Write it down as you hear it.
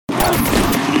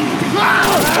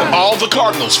all the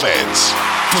Cardinals fans.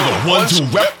 For the ones who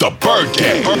rep the Bird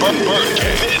Gang.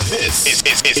 This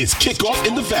is Kickoff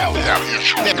in the Valley.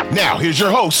 Now here's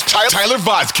your host, Tyler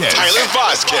Vazquez.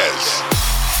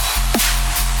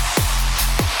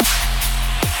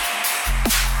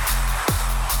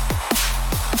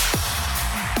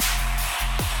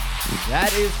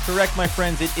 That is correct, my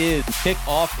friends. It is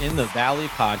Kickoff in the Valley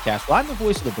podcast. Well, I'm the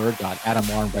voice of the bird god, Adam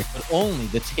Warrenbeck, but only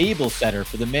the table setter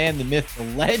for the man, the myth, the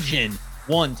legend,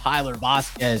 one Tyler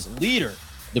Vazquez, leader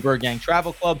of the Bird Gang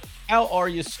Travel Club. How are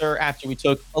you, sir, after we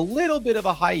took a little bit of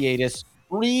a hiatus,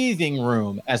 breathing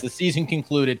room as the season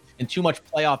concluded and too much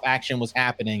playoff action was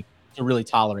happening to really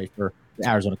tolerate for the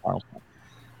Arizona Cardinals?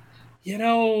 You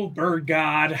know, Bird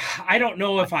God, I don't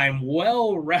know if I'm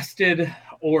well rested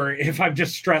or if I'm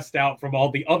just stressed out from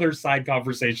all the other side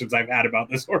conversations I've had about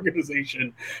this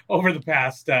organization over the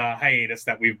past hiatus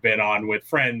that we've been on with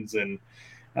friends and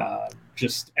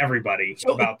just everybody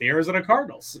about the Arizona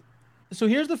Cardinals. So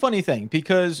here's the funny thing,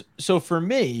 because for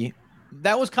me,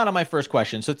 that was kind of my first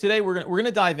question. So today we're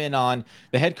gonna dive in on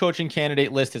the head coaching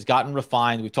candidate list has gotten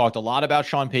refined. We've talked a lot about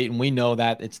Sean Payton. We know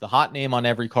that it's the hot name on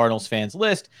every Cardinals fan's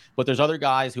list, but there's other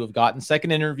guys who have gotten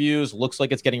second interviews. Looks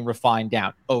like it's getting refined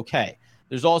down. Okay.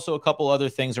 There's also a couple other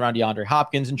things around DeAndre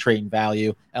Hopkins and trading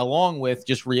value, along with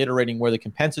just reiterating where the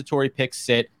compensatory picks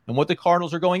sit and what the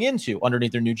Cardinals are going into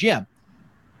underneath their new GM.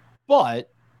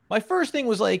 But my first thing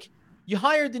was like, you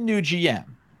hired the new GM.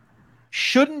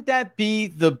 Shouldn't that be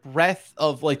the breath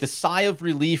of like the sigh of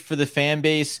relief for the fan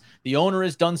base? The owner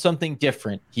has done something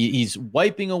different. He's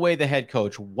wiping away the head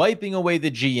coach, wiping away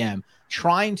the GM,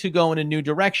 trying to go in a new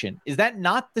direction. Is that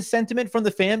not the sentiment from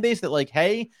the fan base that like,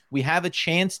 hey, we have a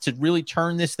chance to really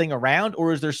turn this thing around?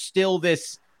 Or is there still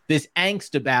this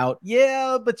angst about,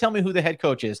 yeah, but tell me who the head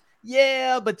coach is.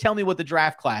 Yeah, but tell me what the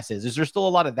draft class is. Is there still a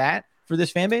lot of that for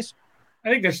this fan base? I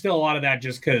think there's still a lot of that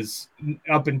just because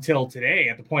up until today,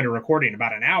 at the point of recording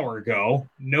about an hour ago,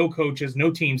 no coaches, no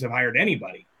teams have hired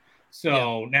anybody.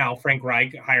 So now Frank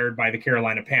Reich, hired by the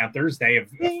Carolina Panthers, they have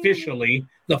officially,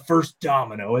 the first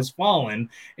domino has fallen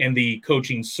in the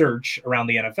coaching search around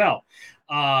the NFL.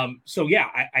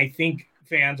 I think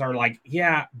fans are like,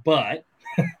 yeah, but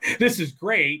this is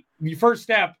great. The first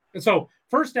step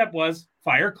was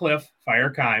fire Cliff, fire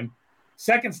Keim.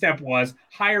 Second step was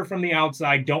hire from the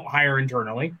outside, don't hire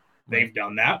internally. They've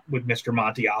done that with Mr.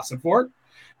 Monty Ossenfort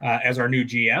as our new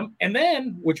GM. And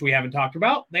then, which we haven't talked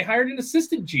about, they hired an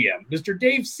assistant GM, Mr.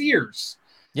 Dave Sears.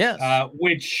 Yes.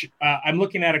 Which I'm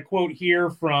looking at a quote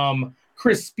here from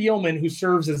Chris Spielman, who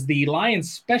serves as the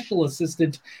Lions special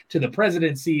assistant to the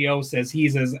president CEO, says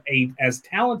he's as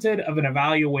talented of an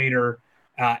evaluator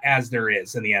as there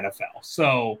is in the NFL.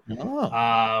 So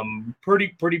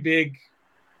pretty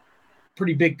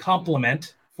big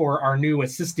compliment for our new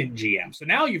assistant GM. So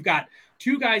now you've got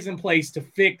two guys in place to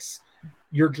fix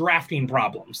your drafting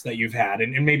problems that you've had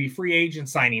and maybe free agent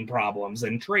signing problems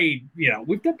and trade.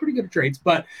 We've done pretty good at trades,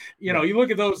 but you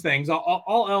look at those things,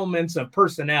 all elements of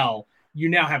personnel, you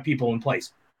now have people in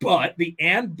place. But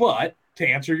to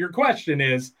answer your question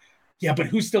is, yeah, but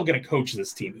who's still going to coach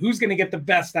this team? Who's going to get the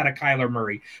best out of Kyler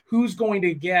Murray? Who's going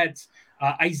to get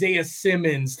Isaiah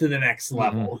Simmons to the next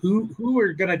level? Who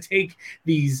are going to take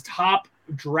these top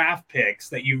draft picks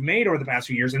that you've made over the past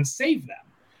few years and save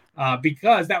them?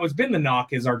 Because that was been the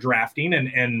knock, is our drafting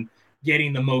and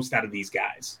getting the most out of these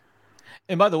guys.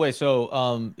 And by the way,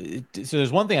 so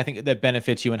there's one thing I think that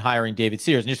benefits you in hiring David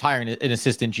Sears and just hiring an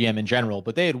assistant GM in general,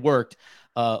 but they had worked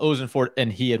Ozenfort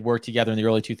and he had worked together in the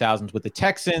early 2000s with the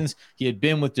Texans. He had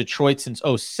been with Detroit since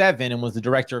 2007 and was the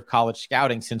director of college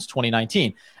scouting since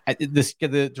 2019.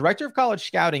 The director of college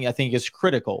scouting, I think, is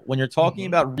critical when you're talking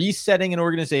about resetting an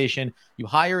organization. You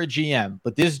hire a GM,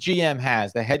 but this GM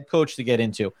has the head coach to get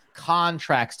into,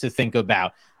 contracts to think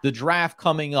about, the draft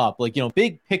coming up,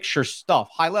 big picture stuff,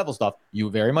 high level stuff. You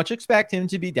very much expect him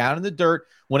to be down in the dirt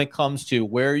when it comes to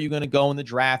where are you going to go in the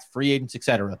draft, free agents,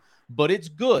 etc. But it's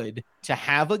good to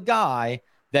have a guy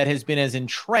that has been as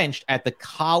entrenched at the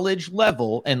college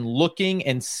level and looking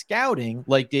and scouting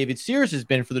like David Sears has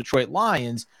been for the Detroit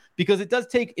Lions, because it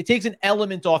takes an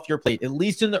element off your plate, at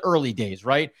least in the early days,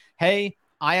 right? Hey,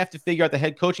 I have to figure out the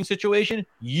head coaching situation.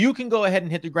 You can go ahead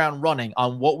and hit the ground running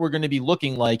on what we're going to be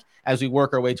looking like as we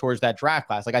work our way towards that draft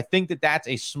class. I think that that's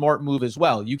a smart move as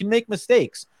well. You can make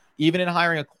mistakes, even in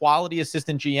hiring a quality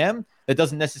assistant GM that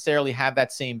doesn't necessarily have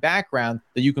that same background,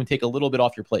 that you can take a little bit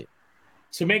off your plate.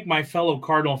 To make my fellow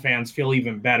Cardinal fans feel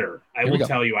even better, I will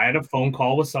tell you, I had a phone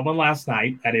call with someone last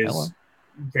night that is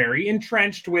very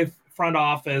entrenched with front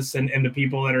office and the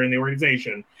people that are in the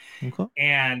organization. Okay.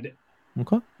 And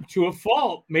to a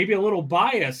fault, maybe a little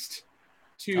biased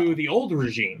to the old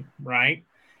regime, right?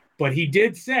 But he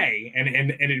did say, and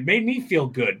it made me feel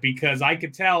good because I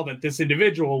could tell that this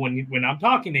individual, when I'm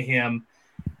talking to him,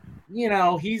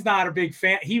 he's not a big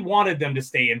fan. He wanted them to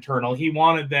stay internal. He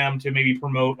wanted them to maybe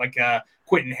promote like a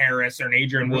Quentin Harris or an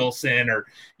Adrian Wilson, or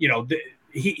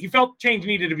he felt change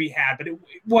needed to be had, but it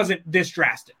wasn't this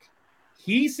drastic.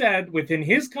 He said within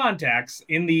his contacts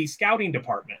in the scouting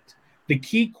department, the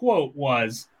key quote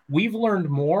was, "We've learned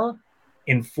more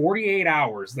in 48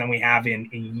 hours than we have in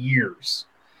years,"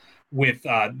 with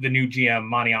the new GM,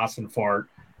 Monty Ossenfort.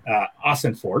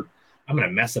 I'm going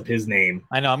to mess up his name.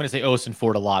 I know. I'm going to say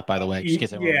Ossenfort a lot, by the way.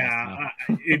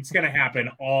 It's going to happen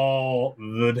all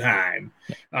the time.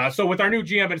 So with our new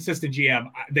GM and assistant GM,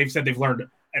 they've said they've learned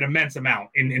an immense amount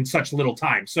in such little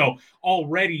time. So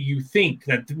already you think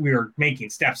that we're making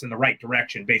steps in the right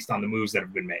direction based on the moves that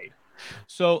have been made.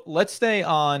 So let's stay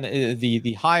on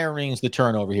the hirings, the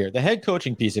turnover here, the head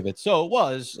coaching piece of it. So it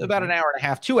was about an hour and a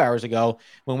half, 2 hours ago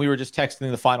when we were just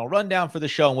texting the final rundown for the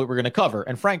show and what we're going to cover.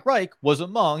 And Frank Reich was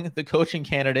among the coaching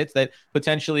candidates that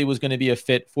potentially was going to be a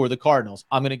fit for the Cardinals.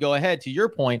 I'm going to go ahead to your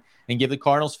point and give the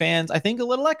Cardinals fans, I think, a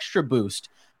little extra boost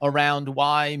around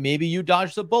why maybe you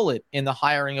dodged a bullet in the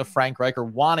hiring of Frank Reich or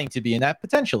wanting to be in that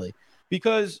potentially.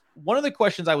 Because one of the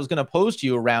questions I was going to pose to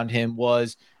you around him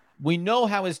was, we know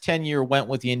how his tenure went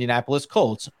with the Indianapolis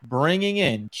Colts, bringing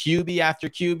in QB after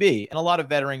QB and a lot of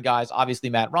veteran guys. Obviously,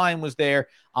 Matt Ryan was there.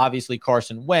 Obviously,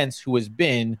 Carson Wentz, who has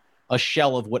been a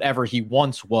shell of whatever he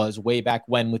once was way back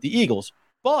when with the Eagles.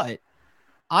 But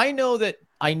I know that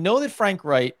Frank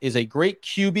Reich is a great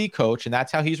QB coach, and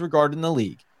that's how he's regarded in the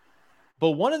league.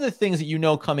 But one of the things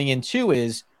that coming in too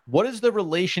is, what is the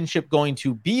relationship going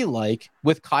to be like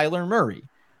with Kyler Murray?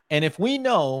 And if we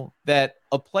know that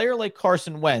a player like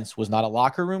Carson Wentz was not a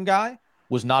locker room guy,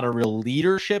 was not a real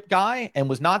leadership guy, and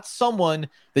was not someone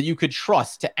that you could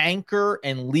trust to anchor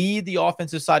and lead the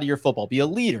offensive side of your football, be a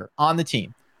leader on the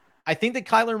team, I think that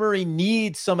Kyler Murray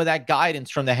needs some of that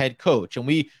guidance from the head coach. And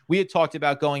we had talked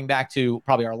about going back to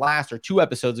probably our last or 2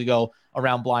 episodes ago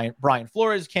around Brian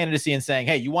Flores' candidacy and saying,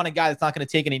 hey, you want a guy that's not going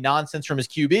to take any nonsense from his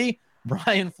QB?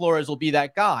 Brian Flores will be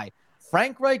that guy.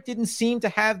 Frank Reich didn't seem to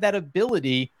have that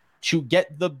ability to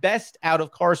get the best out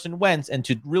of Carson Wentz and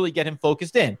to really get him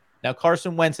focused in. Now,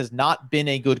 Carson Wentz has not been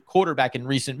a good quarterback in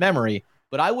recent memory,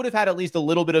 but I would have had at least a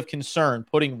little bit of concern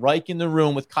putting Reich in the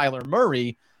room with Kyler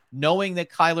Murray, knowing that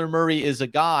Kyler Murray is a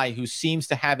guy who seems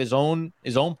to have his own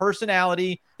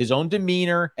personality, his own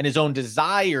demeanor, and his own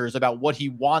desires about what he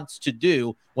wants to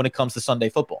do when it comes to Sunday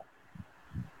football.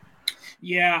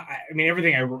 Yeah, I mean,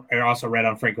 everything I also read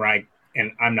on Frank Reich,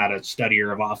 and I'm not a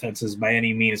studier of offenses by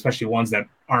any means, especially ones that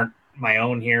aren't my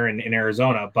own here in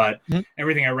Arizona, but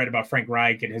everything I read about Frank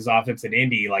Reich and his offense in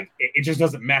Indy, like it just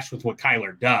doesn't mesh with what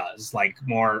Kyler does, like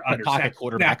more under pocket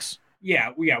quarterbacks.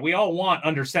 Now, we all want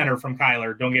under center from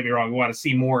Kyler. Don't get me wrong. We want to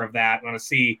see more of that. We want to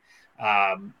see,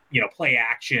 play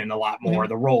action a lot more,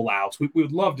 the rollouts. We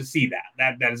would love to see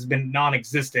that. That has been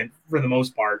non-existent for the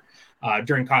most part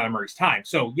during Kyler Murray's time.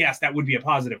 So yes, that would be a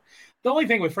positive. The only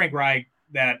thing with Frank Reich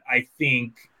that I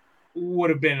think would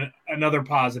have been another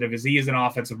positive is he is an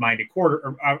offensive-minded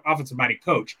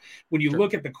coach. When you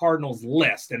look at the Cardinals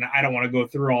list, and I don't want to go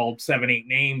through all 7-8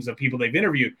 names of people they've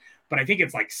interviewed, but I think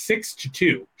it's like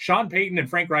 6-2. Sean Payton and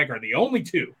Frank Reich are the only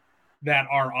two that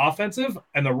are offensive,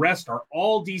 and the rest are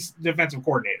all defensive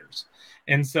coordinators.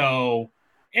 And so,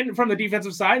 and from the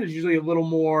defensive side, there's usually a little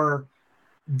more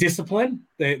discipline.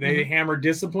 They hammer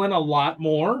discipline a lot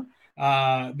more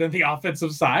than the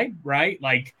offensive side, right?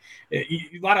 Like a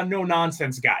lot of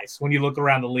no-nonsense guys when you look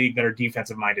around the league that are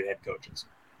defensive-minded head coaches.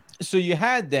 So you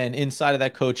had then inside of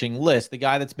that coaching list, the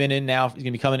guy that's been in now, he's going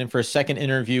to be coming in for a second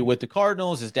interview with the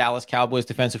Cardinals, is Dallas Cowboys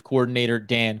defensive coordinator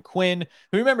Dan Quinn.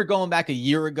 Who, remember going back a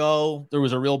year ago, there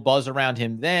was a real buzz around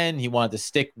him then. He wanted to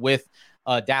stick with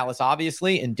Dallas,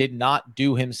 obviously, and did not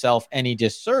do himself any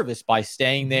disservice by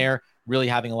staying there, really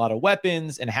having a lot of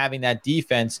weapons and having that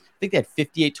defense. I think they had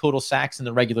 58 total sacks in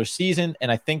the regular season,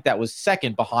 and I think that was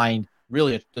second behind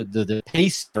really the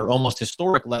pace or almost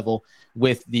historic level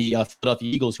with the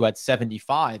Philadelphia Eagles, who had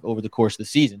 75 over the course of the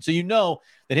season. So you know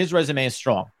that his resume is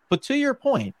strong. But to your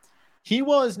point, he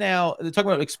was now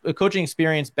talking about coaching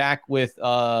experience back with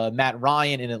Matt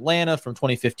Ryan in Atlanta from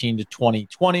 2015 to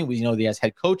 2020. We know that he has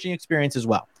head coaching experience as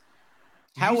well.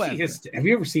 However, have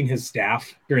you ever seen his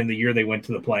staff during the year they went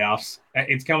to the playoffs?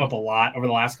 It's come up a lot over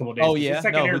the last couple of days. Oh, yeah? The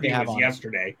second interview was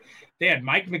yesterday. They had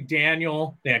Mike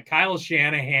McDaniel. They had Kyle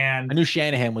Shanahan. I knew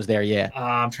Shanahan was there, yeah.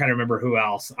 I'm trying to remember who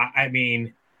else. I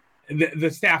mean, the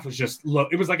staff was just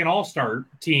 – it was like an all-star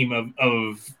team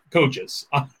of coaches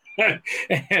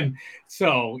And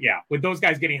so, yeah, with those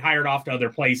guys getting hired off to other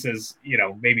places,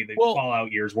 maybe the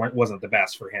fallout years wasn't the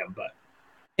best for him. But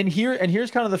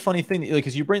here's kind of the funny thing,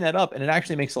 because you bring that up, and it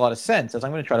actually makes a lot of sense. As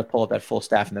I'm going to try to pull up that full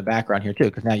staff in the background here too,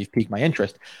 because now you've piqued my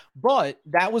interest. But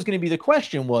that was going to be the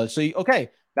question was,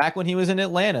 back when he was in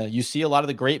Atlanta, you see a lot of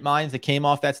the great minds that came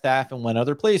off that staff and went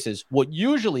other places. What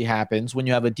usually happens when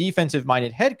you have a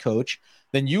defensive-minded head coach,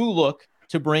 then you look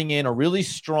to bring in a really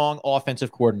strong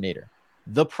offensive coordinator.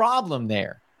 The problem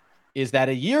there is that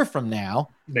a year from now,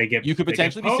 you could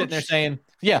potentially be sitting there saying,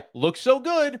 yeah, looks so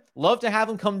good. Love to have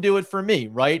him come do it for me,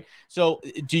 right? So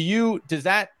does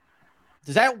that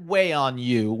weigh on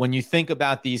you when you think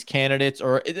about these candidates?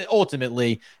 Or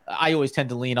ultimately, I always tend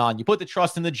to lean on, you put the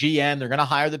trust in the GM, they're going to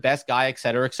hire the best guy, et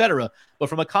cetera, et cetera. But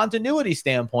from a continuity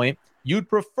standpoint, you'd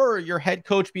prefer your head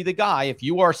coach be the guy, if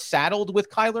you are saddled with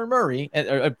Kyler Murray,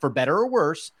 for better or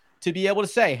worse, to be able to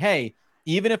say, hey,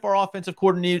 even if our offensive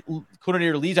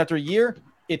coordinator leaves after a year,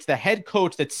 it's the head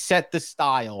coach that set the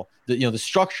style, the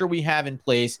structure we have in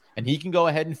place, and he can go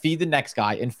ahead and feed the next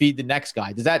guy and feed the next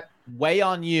guy. Does that weigh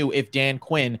on you if Dan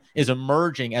Quinn is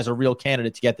emerging as a real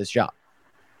candidate to get this job?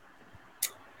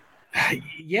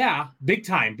 Yeah, big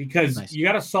time, because you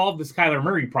got to solve this Kyler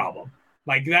Murray problem.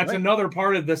 Like, that's another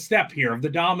part of the step here of the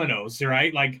dominoes,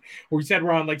 right? Like we said,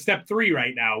 we're on like step 3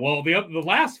 right now. Well, the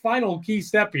last final key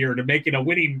step here to making a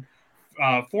winning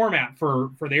format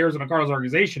for the Arizona Cardinals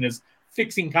organization is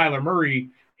fixing Kyler Murray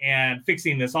and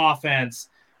fixing this offense.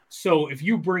 So if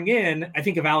you bring in, I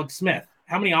think of Alex Smith,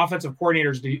 how many offensive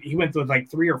coordinators he went through, like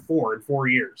 3 or 4 in 4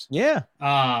 years? Yeah.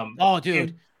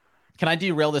 Dude, can I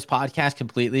derail this podcast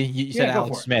completely? You said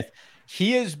Alex Smith.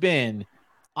 He has been,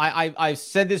 I've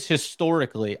said this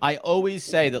historically. I always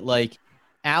say that, like,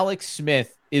 Alex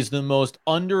Smith is the most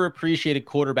underappreciated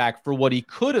quarterback for what he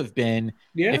could have been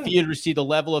if he had received a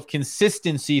level of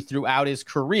consistency throughout his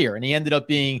career. And he ended up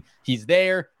being, he's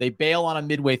there, they bail on him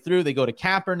midway through, they go to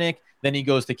Kaepernick, then he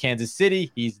goes to Kansas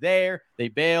City, he's there, they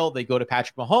bail, they go to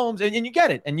Patrick Mahomes, and you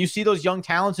get it. And you see those young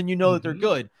talents and you know that they're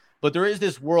good. But there is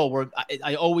this world where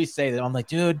I always say that, I'm like,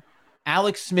 dude,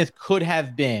 Alex Smith could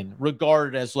have been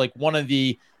regarded as like one of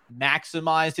the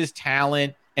maximized his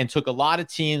talent and took a lot of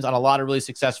teams on a lot of really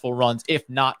successful runs, if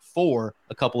not for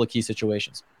a couple of key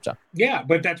situations. So yeah,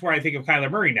 but that's where I think of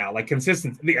Kyler Murray now, like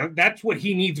consistency. That's what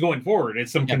he needs going forward.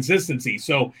 It's some consistency.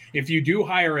 So if you do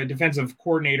hire a defensive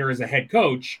coordinator as a head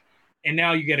coach, and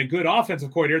now you get a good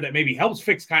offensive coordinator that maybe helps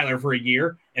fix Kyler for a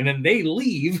year, and then they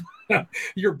leave,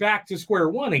 you're back to square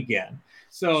one again.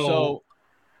 So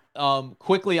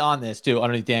quickly on this too,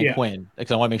 underneath Dan Quinn,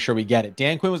 because I want to make sure we get it.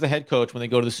 Dan Quinn was the head coach when they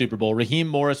go to the Super Bowl. Raheem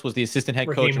Morris was the assistant head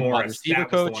coach and wide receiver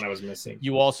coach. The one I was missing.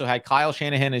 You also had Kyle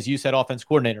Shanahan, as you said, offense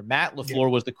coordinator. Matt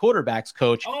LaFleur was the quarterbacks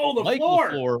coach. Mike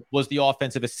LaFleur was the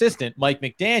offensive assistant. Mike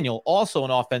McDaniel, also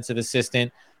an offensive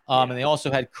assistant. And they also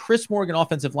had Chris Morgan,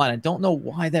 offensive line. I don't know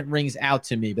why that rings out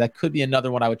to me, but that could be another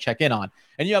one I would check in on.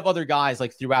 And you have other guys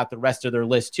like throughout the rest of their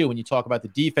list too. When you talk about the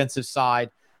defensive side,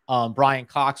 Brian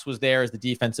Cox was there as the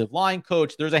defensive line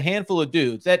coach. There's a handful of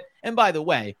dudes that, and by the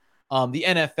way, the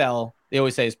NFL, they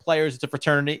always say as players, it's a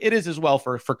fraternity. It is as well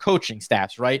for coaching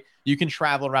staffs, right? You can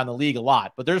travel around the league a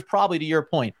lot, but there's probably, to your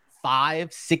point,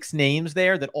 5-6 names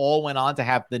there that all went on to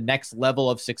have the next level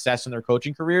of success in their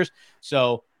coaching careers.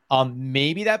 So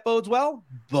maybe that bodes well,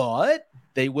 but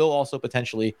they will also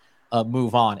potentially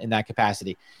move on in that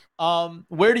capacity.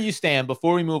 Where do you stand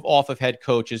before we move off of head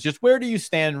coaches? Just where do you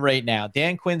stand right now?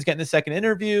 Dan Quinn's getting the second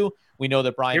interview. We know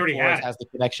that Brian Flores has the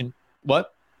connection.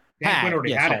 What? Dan Quinn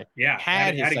already had it. Yeah.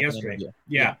 Had it yesterday. Interview.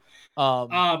 Yeah.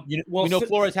 We know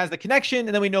Flores has the connection,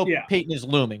 and then we know Payton is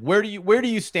looming. Where do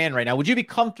you stand right now? Would you be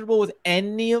comfortable with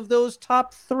any of those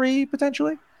top 3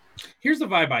 potentially? Here's the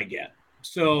vibe I get.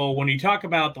 So when you talk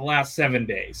about the last 7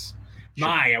 days,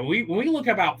 when we look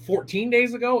about 14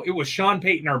 days ago, it was Sean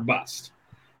Payton or bust.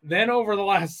 Then over the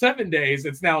last 7 days,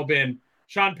 it's now been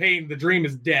Sean Payton, the dream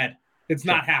is dead. It's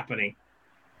not happening.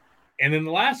 And in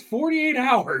the last 48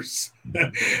 hours,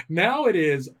 now it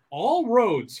is all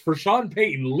roads for Sean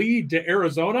Payton lead to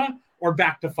Arizona or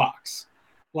back to Fox.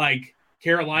 Like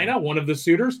Carolina, one of the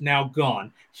suitors, now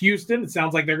gone. Houston, it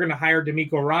sounds like they're going to hire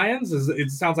DeMeco Ryans.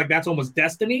 It sounds like that's almost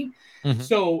destiny. Mm-hmm.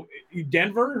 So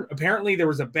Denver, apparently there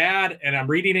was a bad, and I'm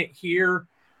reading it here,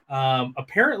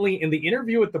 apparently in the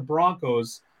interview with the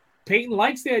Broncos, Payton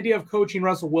likes the idea of coaching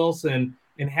Russell Wilson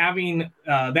and having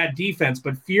that defense,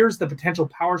 but fears the potential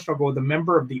power struggle with a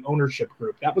member of the ownership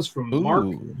group. That was from Mark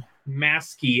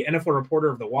Maskey, NFL reporter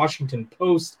of the Washington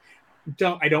Post.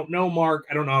 I don't know Mark.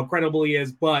 I don't know how credible he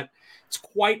is, but it's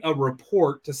quite a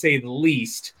report to say the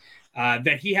least.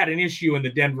 that he had an issue in the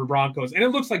Denver Broncos. And it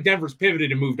looks like Denver's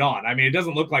pivoted and moved on. I mean, it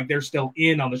doesn't look like they're still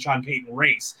in on the Sean Payton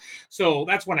race. So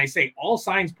that's when I say all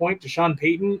signs point to Sean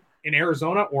Payton in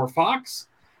Arizona or Fox,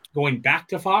 going back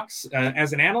to Fox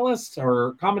as an analyst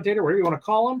or commentator, whatever you want to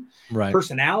call him, right?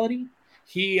 Personality.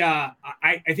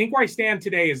 I think where I stand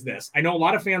today is this. I know a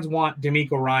lot of fans want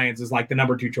DeMeco Ryans as like the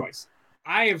number 2 choice.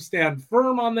 I have stand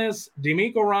firm on this.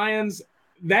 DeMeco Ryans,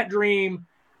 that dream,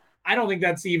 I don't think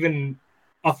that's even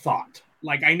a thought.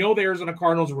 Like, I know the Arizona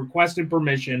Cardinals requested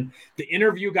permission. The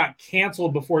interview got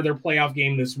canceled before their playoff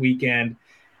game this weekend.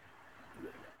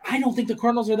 I don't think the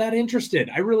Cardinals are that interested.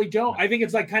 I really don't. I think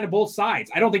it's like kind of both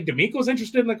sides. I don't think DeMeco's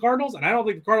interested in the Cardinals, and I don't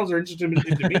think the Cardinals are interested in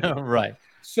DeMeco. Right.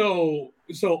 So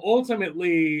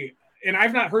ultimately, and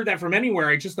I've not heard that from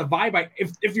anywhere. It's just the vibe.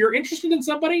 If you're interested in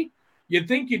somebody, you'd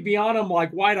think you'd be on them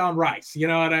like white on rice. You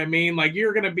know what I mean? Like,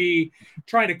 you're going to be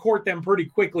trying to court them pretty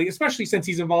quickly, especially since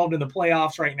he's involved in the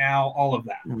playoffs right now, all of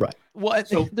that. Right. Well, I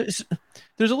think there's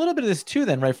a little bit of this too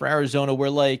then, right, for Arizona, where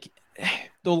like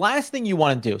the last thing you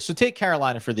want to do. So take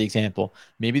Carolina for the example.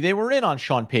 Maybe they were in on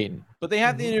Sean Payton, but they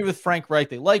have the interview with Frank Reich.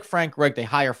 They like Frank Reich. They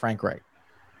hire Frank Reich.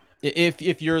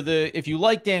 If you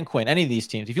like Dan Quinn, any of these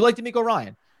teams, if you like DeMeco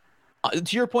Ryan,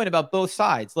 to your point about both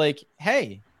sides, like,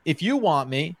 hey, if you want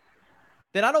me,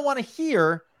 then I don't want to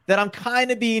hear that I'm kind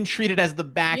of being treated as the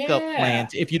backup plan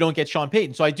if you don't get Sean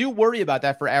Payton. So I do worry about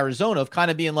that for Arizona, of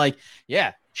kind of being like,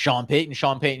 yeah, Sean Payton.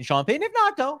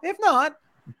 If not,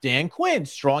 Dan Quinn,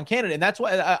 strong candidate. And that's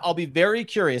why I'll be very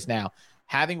curious now,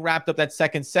 having wrapped up that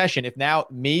second session, if now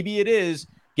maybe it is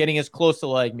getting as close to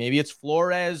like, maybe it's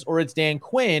Flores or it's Dan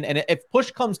Quinn. And if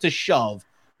push comes to shove,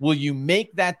 will you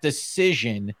make that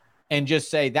decision and just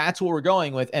say, that's what we're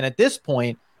going with? And at this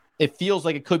point, it feels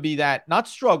like it could be that, not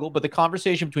struggle, but the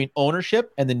conversation between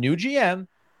ownership and the new GM.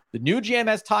 The new GM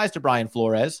has ties to Brian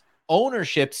Flores.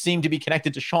 Ownership seemed to be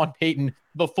connected to Sean Payton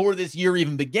before this year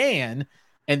even began.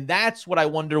 And that's what I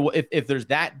wonder, if there's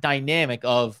that dynamic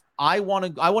of, I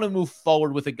want to move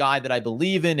forward with a guy that I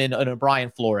believe in a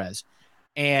Brian Flores.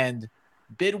 And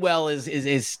Bidwell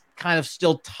is kind of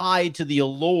still tied to the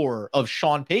allure of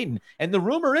Sean Payton. And the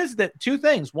rumor is that 2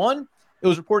 things. One, it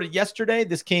was reported yesterday.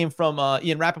 This came from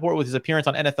Ian Rappaport with his appearance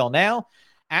on NFL Now.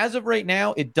 As of right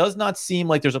now, it does not seem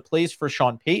like there's a place for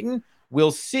Sean Payton.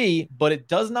 We'll see, but it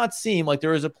does not seem like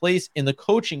there is a place in the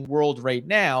coaching world right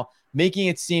now, making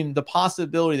it seem the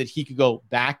possibility that he could go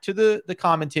back to the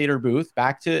commentator booth,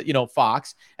 back to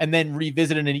Fox, and then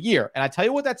revisit it in a year. And I tell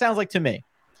you what that sounds like to me.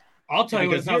 I'll tell you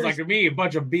what it sounds like to me, a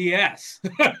bunch of BS.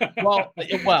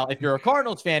 well, if you're a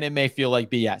Cardinals fan, it may feel like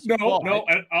BS. No,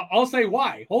 I'll say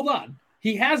why. Hold on.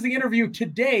 He has the interview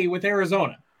today with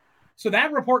Arizona. So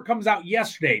that report comes out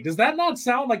yesterday. Does that not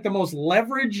sound like the most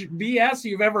leverage BS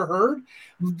you've ever heard?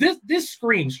 This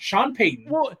screams Sean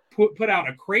Payton put out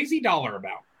a crazy dollar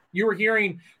amount. You were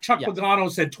hearing Chuck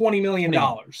Pagano said $20 million.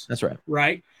 That's right.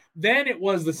 Right? Then it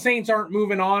was the Saints aren't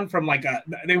moving on from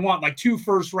they want like 2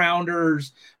 first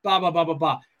rounders, blah, blah, blah, blah,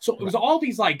 blah. So it was all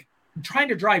these like trying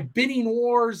to drive bidding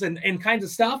wars and kinds of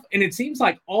stuff. And it seems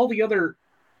like all the other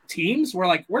teams were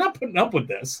like, we're not putting up with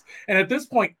this. And at this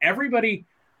point, everybody,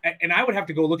 and I would have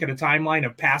to go look at a timeline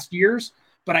of past years,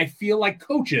 but I feel like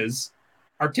coaches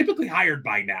are typically hired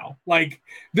by now. Like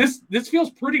this feels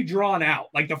pretty drawn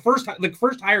out. Like the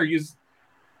first hire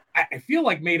I feel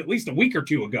like made at least a week or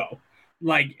 2 ago.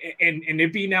 Like, and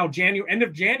it'd be now end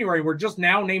of January. We're just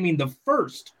now naming the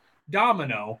first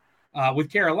domino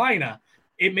with Carolina.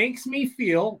 It makes me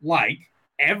feel like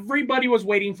everybody was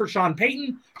waiting for Sean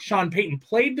Payton. Sean Payton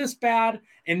played this bad,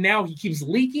 and now he keeps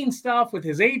leaking stuff with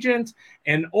his agent.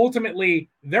 And ultimately,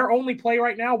 their only play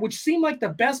right now, which seemed like the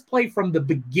best play from the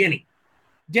beginning.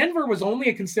 Denver was only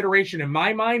a consideration in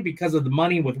my mind because of the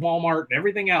money with Walmart and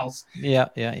everything else. Yeah.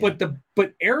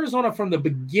 But Arizona from the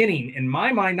beginning, in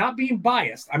my mind, not being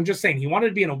biased, I'm just saying he wanted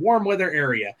to be in a warm weather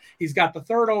area. He's got the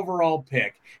 3rd overall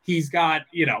pick. He's got,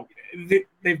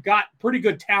 they've got pretty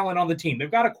good talent on the team.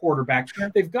 They've got a quarterback.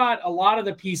 They've got a lot of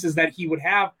the pieces that he would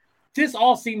have. This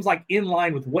all seems like in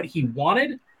line with what he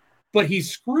wanted, but he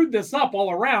screwed this up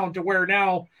all around to where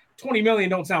now $20 million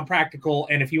don't sound practical.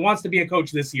 And if he wants to be a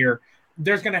coach this year,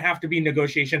 there's going to have to be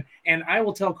negotiation. And I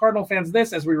will tell Cardinal fans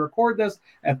this as we record this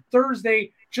at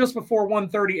Thursday, just before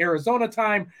 1:30 Arizona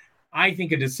time. I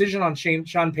think a decision on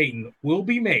Sean Payton will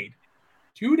be made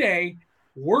today,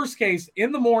 worst case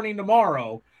in the morning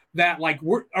tomorrow, that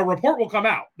a report will come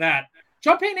out that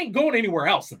Sean Payton ain't going anywhere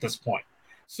else at this point.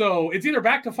 So it's either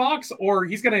back to Fox or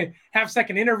he's going to have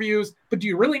second interviews. But do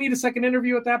you really need a second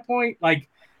interview at that point?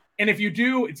 And if you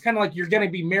do, it's kind of like you're going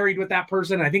to be married with that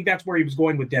person. I think that's where he was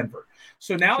going with Denver.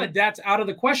 So now that that's out of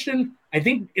the question, I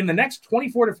think in the next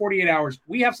 24 to 48 hours,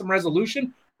 we have some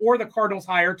resolution, or the Cardinals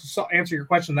hire, to answer your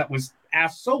question that was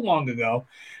asked so long ago.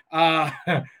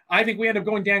 I think we end up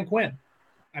going Dan Quinn.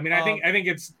 I mean, I think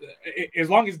it's, as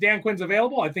long as Dan Quinn's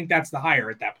available, I think that's the hire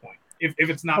at that point. If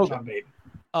it's not Sean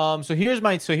Payton. So here's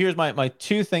my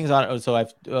two things on it. So I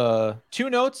have two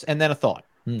notes and then a thought.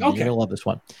 Okay. You're gonna love this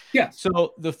one. Yeah.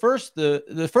 So the first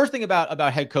thing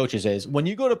about head coaches is when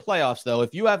you go to playoffs, though,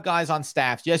 if you have guys on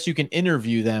staffs, yes, you can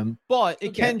interview them, but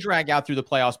it can drag out through the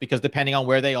playoffs because depending on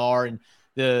where they are, and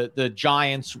the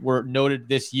Giants were noted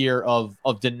this year of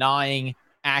denying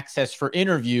access for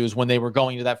interviews when they were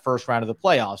going to that first round of the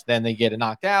playoffs. Then they get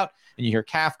knocked out, and you hear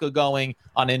Kafka going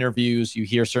on interviews. You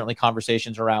hear certainly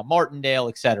conversations around Martindale,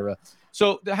 etc.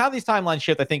 So how these timelines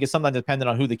shift, I think, is sometimes dependent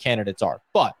on who the candidates are.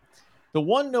 But the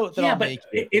one note that I'll make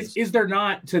is there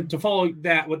not, to follow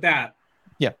that with that?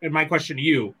 Yeah. And my question to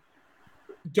you,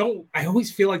 I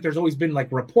always feel like there's always been like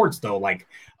reports though, like,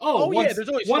 once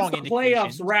the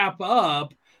playoffs wrap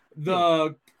up,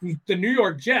 the New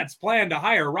York Jets plan to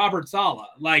hire Robert Saleh.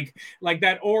 Like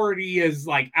that already is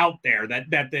like out there that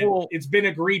it's been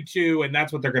agreed to, and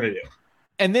that's what they're going to do.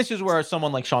 And this is where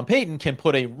someone like Sean Payton can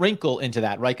put a wrinkle into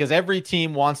that, right? Because every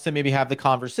team wants to maybe have the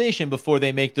conversation before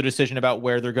they make the decision about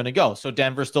where they're going to go. So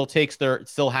Denver still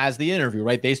has the interview,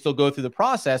 right? They still go through the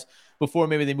process before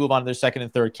maybe they move on to their second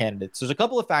and third candidates. So there's a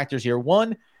couple of factors here.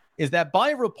 One is that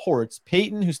by reports,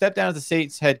 Payton, who stepped down as the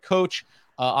State's head coach,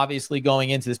 obviously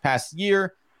going into this past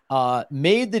year,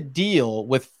 made the deal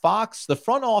with Fox. The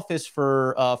front office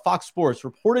for Fox Sports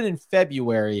reported in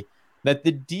February that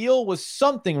the deal was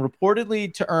something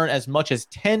reportedly to earn as much as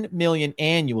 $10 million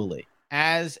annually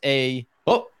as a,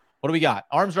 what do we got?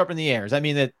 Arms are up in the air. Does that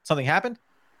mean that something happened?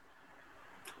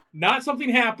 Not something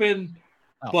happened,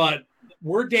 but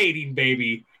we're dating,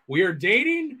 baby. We are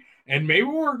dating, and maybe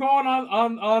we're going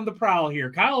on the prowl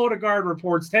here. Kyle Odegaard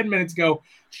reports 10 minutes ago,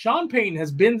 Sean Payton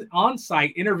has been on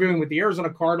site interviewing with the Arizona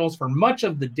Cardinals for much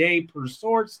of the day per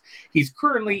source. He's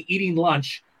currently eating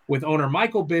lunch with owner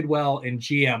Michael Bidwell and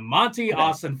GM Monty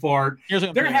Ossenfort.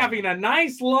 They're having a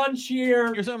nice lunch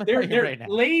here. They're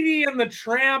Lady and the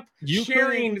Tramp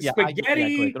sharing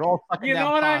spaghetti. They're all you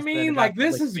know what I mean? Like,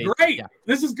 this is great. Yeah.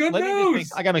 This is good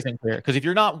news. I got to make something clear, because if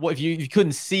you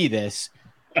couldn't see this,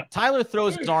 Tyler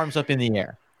throws his arms up in the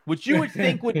air, which you would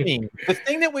think would mean the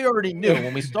thing that we already knew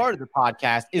when we started the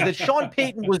podcast is that Sean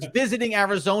Payton was visiting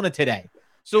Arizona today.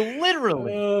 So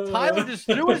literally, Tyler just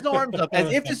threw his arms up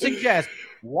as if to suggest,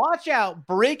 watch out,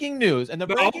 breaking news. And the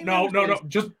breaking news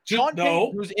is Sean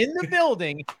Payton, who's in the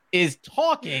building, is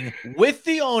talking with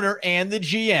the owner and the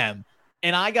GM.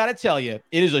 And I got to tell you,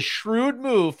 it is a shrewd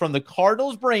move from the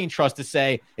Cardinals brain trust to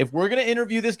say, if we're going to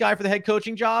interview this guy for the head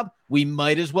coaching job, we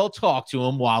might as well talk to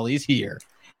him while he's here.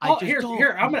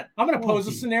 Here, I'm gonna pose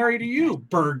a scenario to you,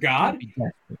 Bird God.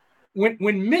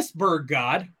 When Miss Bird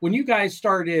God, when you guys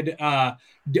started,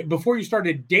 before you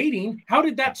started dating, how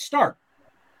did that start?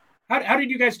 How did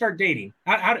you guys start dating?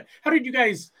 How did you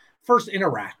guys first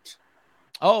interact?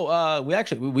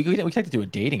 We connected to a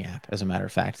dating app, as a matter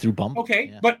of fact, through Bumble.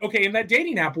 Okay, but in that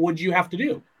dating app, what did you have to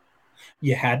do?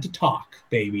 You had to talk,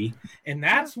 baby. And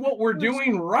that's what we're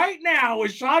doing right now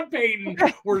with Sean Payton.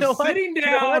 We're sitting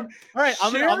down. All right,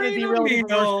 I'm going to be really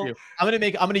reverse you. I'm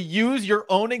going to use your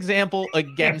own example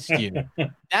against you.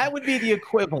 That would be the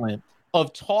equivalent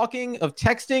of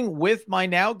texting with my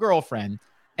now girlfriend,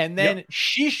 and then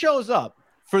she shows up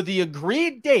for the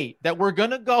agreed date that we're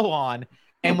going to go on.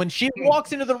 And when she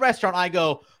walks into the restaurant, I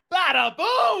go, bada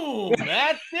boom!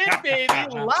 That's it,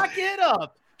 baby. Lock it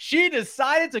up. She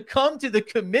decided to come to the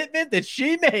commitment that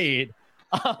she made.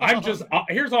 I'm just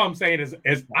here's all I'm saying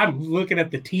is I'm looking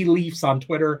at the tea leaves on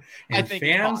Twitter and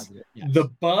fans, the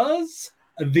buzz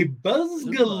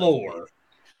galore.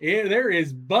 Yeah, there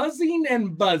is buzzing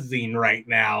and buzzing right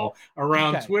now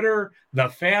around Twitter, the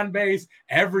fan base.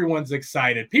 Everyone's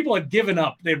excited. People have given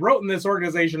up. They've written this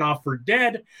organization off for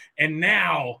dead, and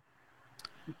now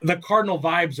the Cardinal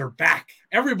vibes are back.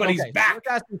 Everybody's back. So let's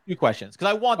ask you a few questions, because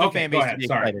I want the fan base to be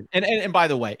excited. And by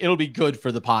the way, it'll be good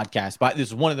for the podcast. But this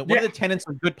is one of the tenets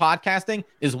of good podcasting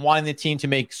is wanting the team to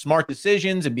make smart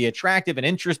decisions and be attractive and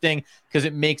interesting, because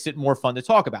it makes it more fun to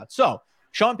talk about. So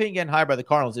Sean Payton getting hired by the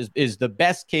Cardinals is the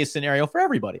best case scenario for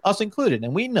everybody, us included.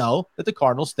 And we know that the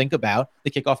Cardinals think about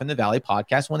the Kickoff in the Valley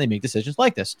podcast when they make decisions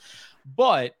like this.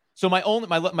 But so my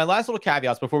last little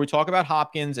caveats before we talk about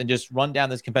Hopkins and just run down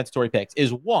this compensatory picks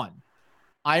is, one,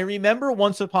 I remember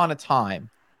once upon a time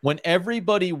when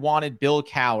everybody wanted Bill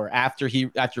Cowher after he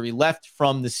left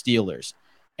from the Steelers.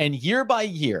 And year by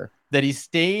year, that he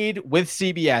stayed with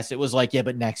CBS, it was like, yeah,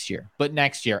 but next year.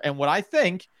 And what I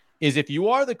think is if you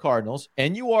are the Cardinals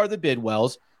and you are the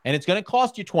Bidwells, and it's going to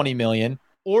cost you $20 million,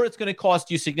 or it's going to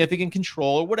cost you significant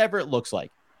control, or whatever it looks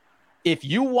like. If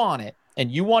you want it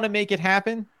and you want to make it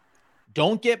happen,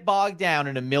 don't get bogged down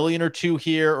in $1 million or $2 million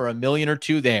here or $1 million or $2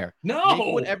 million there. No,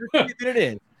 make whatever it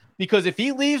is. Because if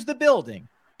he leaves the building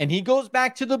and he goes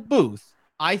back to the booth,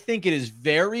 I think it is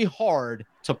very hard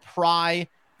to pry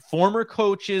former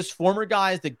coaches, former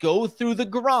guys that go through the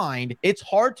grind. It's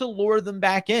hard to lure them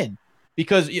back in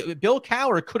because Bill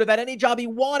Cowher could have had any job he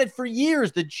wanted for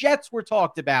years. The Jets were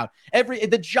talked about.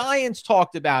 The Giants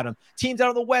talked about him. Teams out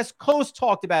on the West Coast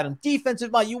talked about him.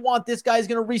 Defensive mind, you want this guy's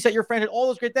going to reset your franchise, all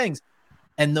those great things.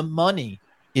 And the money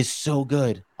is so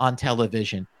good on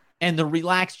television. And the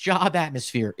relaxed job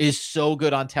atmosphere is so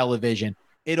good on television.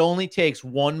 It only takes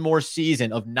one more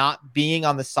season of not being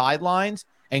on the sidelines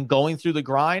and going through the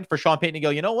grind for Sean Payton to go,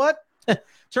 you know what?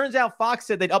 Turns out Fox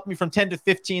said they'd up me from 10 to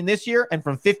 15 this year and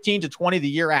from 15 to 20 the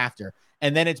year after.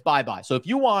 And then it's bye-bye. So if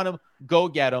you want them, go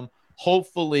get them.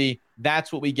 Hopefully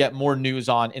that's what we get more news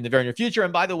on in the very near future.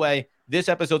 And by the way, this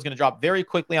episode is going to drop very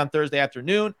quickly on Thursday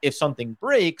afternoon. If something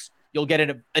breaks, you'll get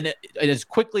it as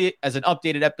quickly as an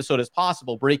updated episode as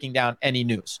possible, breaking down any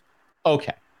news.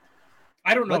 Okay.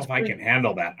 I don't know if I can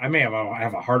handle that. I may have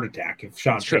a heart attack if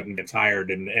Sean Payton gets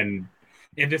hired and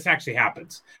this actually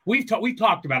happens. We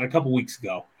talked about it a couple weeks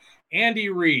ago. Andy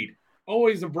Reid,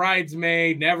 always a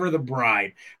bridesmaid, never the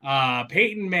bride.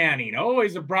 Peyton Manning,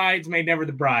 always a bridesmaid, never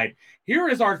the bride. Here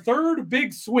is our third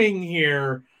big swing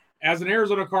here as an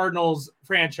Arizona Cardinals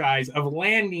franchise of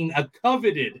landing a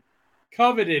coveted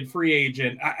free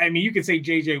agent. I mean, you could say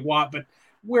J.J. Watt, but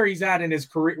where he was at in his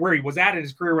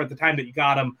career at the time that you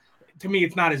got him, to me,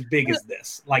 it's not as big as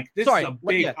this. Like, this is a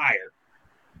big hire.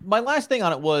 My last thing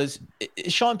on it was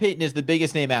Sean Payton is the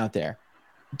biggest name out there.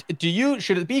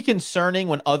 Should it be concerning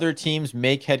when other teams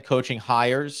make head coaching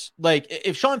hires? Like,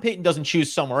 if Sean Payton doesn't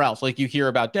choose somewhere else, like you hear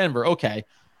about Denver, okay.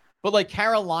 But like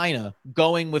Carolina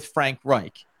going with Frank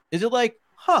Reich, is it like,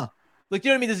 huh? Like,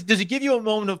 you know what I mean? Does it give you a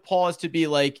moment of pause to be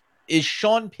like, is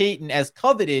Sean Payton as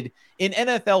coveted in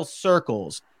NFL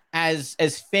circles as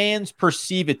fans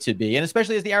perceive it to be, and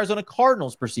especially as the Arizona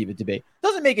Cardinals perceive it to be?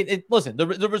 Doesn't make it listen, the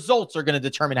results are going to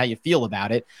determine how you feel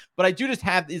about it, but I do just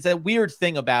have is that weird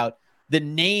thing about the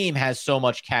name has so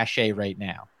much cachet right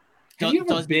now. Have you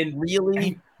ever been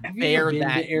to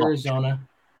Arizona?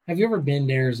 Have you ever been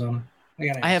to Arizona?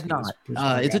 I have not.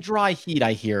 It's a dry heat,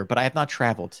 I hear, but I have not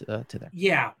traveled to there.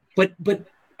 Yeah, but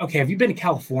okay. Have you been to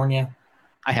California?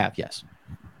 I have, yes.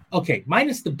 Okay,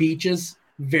 minus the beaches,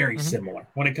 very similar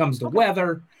when it comes to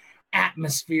weather,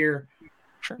 atmosphere.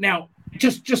 Sure. Now,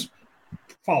 just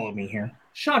follow me here.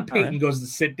 Sean Payton goes to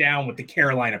sit down with the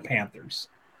Carolina Panthers.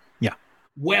 Yeah.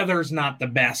 Weather's not the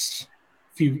best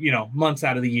few, months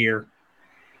out of the year.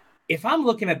 If I'm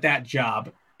looking at that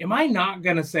job, am I not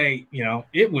going to say,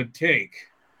 it would take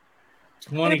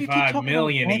 $25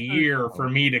 million a year for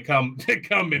me to come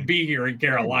and be here in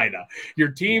Carolina? Your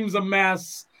team's a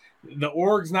mess. The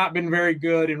org's not been very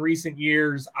good in recent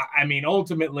years. I mean,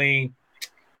 ultimately,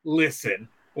 listen,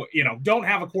 don't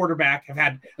have a quarterback, have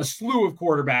had a slew of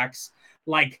quarterbacks.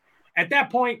 Like, at that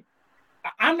point,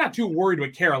 I'm not too worried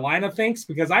what Carolina thinks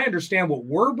because I understand what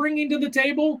we're bringing to the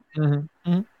table. And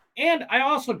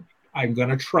I'm going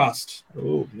to trust.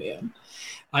 Oh, man.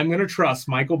 I'm going to trust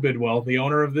Michael Bidwell, the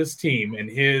owner of this team, and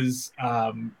his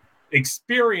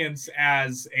experience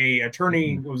as a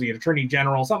attorney. What was he, an attorney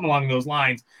general, something along those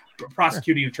lines,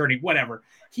 prosecuting attorney, whatever.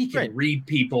 He can read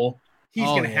people. He's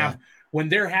going to have, when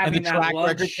they're having and the that track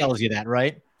lunch. record tells you that,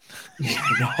 right?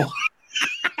 I know.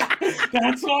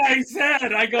 That's why I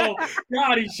said, I go,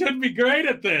 God, he should be great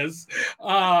at this.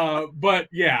 But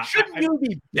yeah. Shouldn't you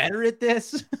be better at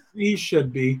this? He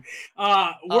should be.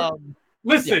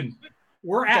 Listen,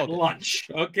 we're at lunch,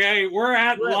 okay? We're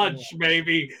at lunch,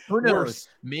 baby. Who knows?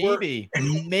 Maybe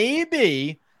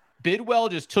Bidwell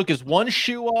just took his one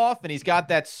shoe off and he's got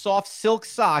that soft silk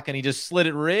sock and he just slid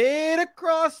it right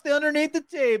across underneath the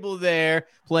table there,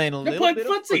 playing a little bit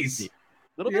of footsies.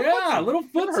 Little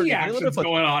footsie action's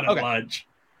going on at lunch.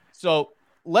 So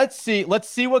let's see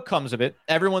what comes of it.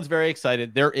 Everyone's very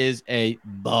excited. There is a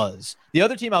buzz. The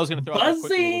other team I was going to throw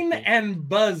buzzing and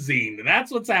buzzing.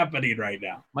 That's what's happening right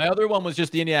now. My other one was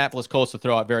just the Indianapolis Colts to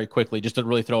throw out very quickly, just to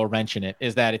really throw a wrench in it,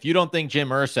 is that if you don't think Jim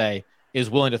Irsay is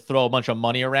willing to throw a bunch of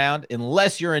money around,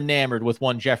 unless you're enamored with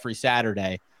one Jeffrey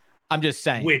Saturday, I'm just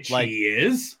saying. Which he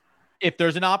is. If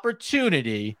there's an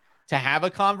opportunity to have a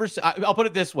conversation, I'll put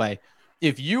it this way.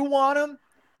 If you want him,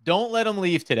 Don't let him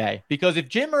leave today, because if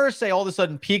Jim Irsay all of a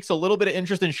sudden piques a little bit of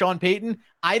interest in Sean Payton,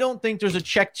 I don't think there's a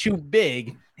check too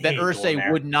big that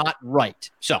Irsay would not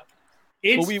write. So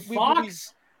it's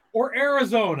Fox or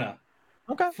Arizona.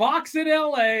 Okay. Fox in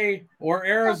LA or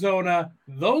Arizona.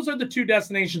 Those are the two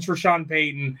destinations for Sean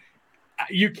Payton.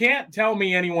 You can't tell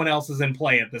me anyone else is in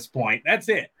play at this point. That's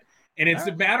it. And it's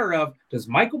a matter of, does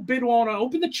Michael Bidd want to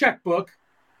open the checkbook?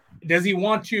 Does he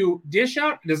want to dish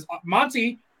out? Does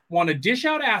Monty want to dish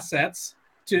out assets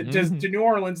to New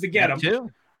Orleans to get them?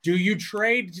 Too. Do you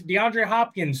trade DeAndre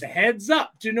Hopkins heads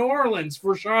up to New Orleans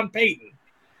for Sean Payton?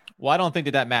 Well, I don't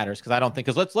think that matters,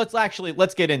 because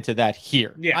let's get into that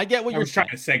here. Yeah, I get what you're trying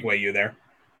to segue you there.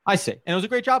 I see, and it was a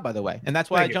great job, by the way, and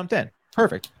that's why I jumped in.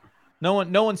 Perfect. No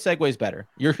one segues better.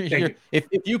 If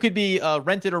you could be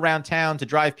rented around town to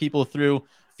drive people through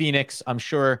Phoenix, I'm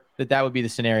sure that would be the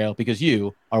scenario, because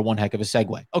you are one heck of a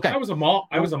segue. Okay. I was a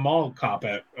mall cop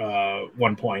at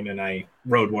one point, and I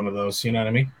rode one of those. You know what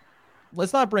I mean?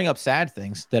 Let's not bring up sad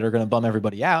things that are going to bum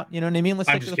everybody out. You know what I mean?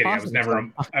 I'm just kidding. I was never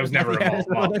a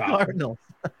mall cop. Cardinals.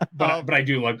 But I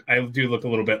do look a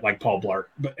little bit like Paul Blart.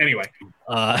 But anyway.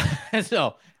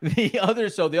 So the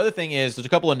other thing is, there's a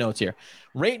couple of notes here.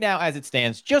 Right now, as it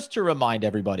stands, just to remind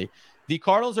everybody, the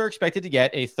Cardinals are expected to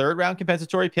get a third-round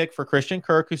compensatory pick for Christian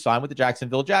Kirk, who signed with the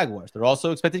Jacksonville Jaguars. They're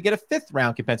also expected to get a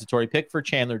fifth-round compensatory pick for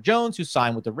Chandler Jones, who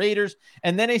signed with the Raiders,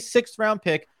 and then a sixth-round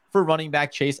pick for running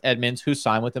back Chase Edmonds, who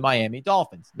signed with the Miami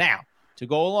Dolphins. Now, to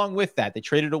go along with that, they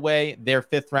traded away their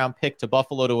fifth-round pick to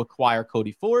Buffalo to acquire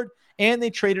Cody Ford, and they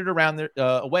traded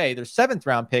away their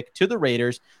seventh-round pick to the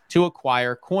Raiders to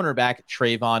acquire cornerback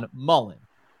Trayvon Mullen.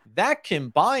 That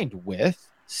combined with,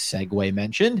 segue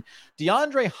mentioned,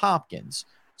 DeAndre Hopkins.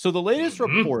 So the latest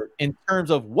report in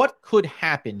terms of what could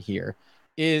happen here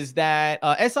is that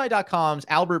SI.com's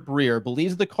Albert Breer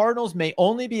believes the Cardinals may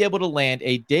only be able to land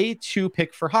a day 2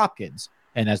 pick for Hopkins.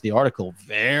 And as the article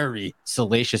very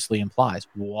salaciously implies,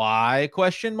 why? ?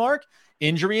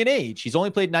 Injury and age. He's only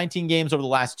played 19 games over the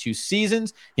last 2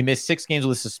 seasons. He missed 6 games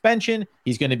with a suspension.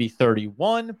 He's going to be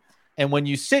 31. And when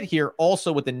you sit here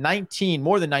also with the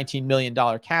more than $19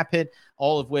 million cap hit,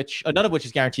 none of which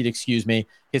is guaranteed,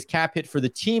 his cap hit for the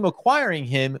team acquiring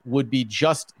him would be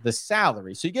just the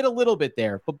salary. So you get a little bit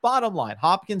there. But bottom line,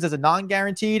 Hopkins has a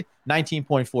non-guaranteed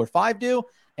 $19.45 due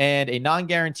and a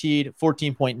non-guaranteed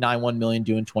 $14.91 million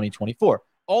due in 2024.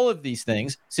 All of these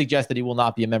things suggest that he will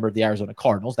not be a member of the Arizona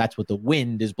Cardinals. That's what the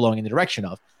wind is blowing in the direction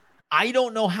of. I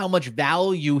don't know how much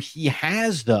value he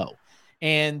has, though.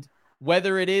 And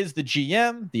whether it is the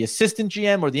GM, the assistant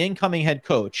GM, or the incoming head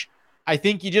coach, I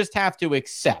think you just have to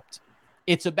accept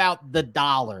it's about the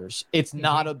dollars. It's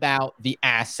not about the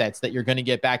assets that you're going to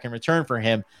get back in return for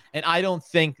him. And I don't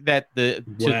think that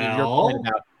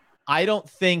I don't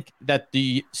think that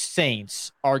the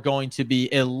Saints are going to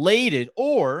be elated,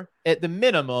 or at the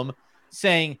minimum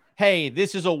saying, hey,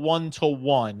 this is a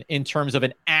 1-to-1 in terms of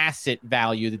an asset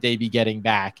value that they'd be getting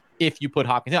back if you put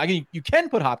Hopkins in. I mean, you can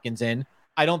put Hopkins in.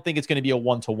 I don't think it's going to be a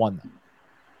 1-to-1 though.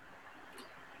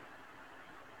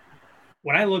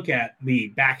 When I look at the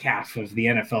back half of the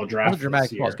NFL draft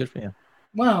this year, good for you.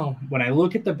 Well, when I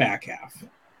look at the back half,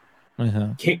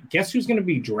 guess who's going to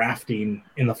be drafting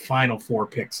in the final 4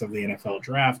 picks of the NFL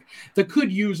draft that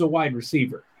could use a wide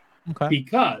receiver? Okay.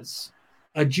 Because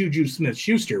a Juju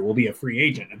Smith-Schuster will be a free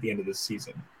agent at the end of this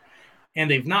season.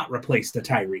 And they've not replaced a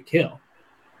Tyreek Hill.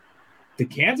 The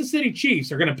Kansas City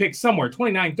Chiefs are going to pick somewhere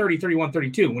 29, 30, 31,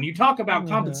 32. When you talk about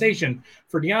compensation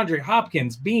for DeAndre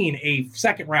Hopkins being a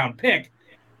second-round pick,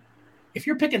 if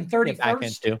you're picking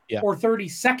 31st or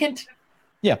 32nd,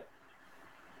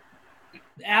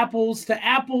 apples to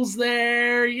apples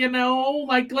there,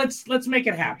 let's make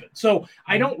it happen. So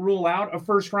I don't rule out a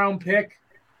first-round pick,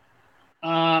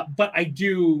 but I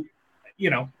do,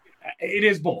 it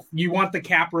is both. You want the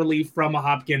cap relief from a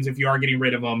Hopkins if you are getting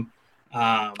rid of him.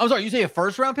 I'm sorry, you say a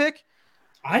first-round pick?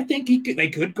 I think they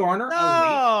could garner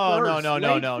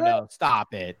No.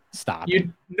 Stop it.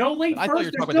 No late I first. thought you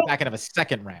were talking the back end of a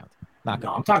second round.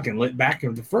 I'm talking back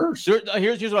of the first.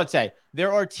 Here's what I'd say.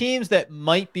 There are teams that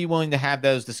might be willing to have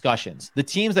those discussions. The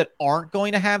teams that aren't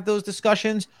going to have those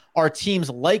discussions are teams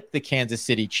like the Kansas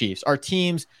City Chiefs, are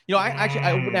teams,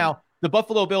 now the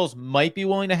Buffalo Bills might be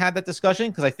willing to have that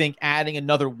discussion, because I think adding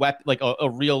another weapon, like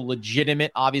a real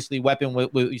legitimate, obviously, weapon.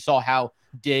 We saw how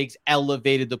Diggs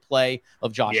elevated the play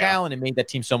of Josh Allen and made that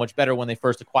team so much better when they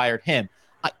first acquired him.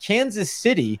 Kansas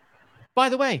City, by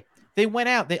the way, they went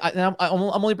out. I'm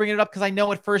only bringing it up because I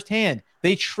know it firsthand.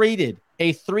 They traded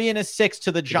a 3 and a 6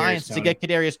 to the Giants to get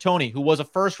Kadarius Toney, who was a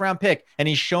first-round pick, and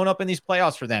he's shown up in these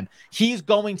playoffs for them. He's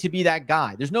going to be that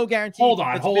guy. There's no guarantee. Hold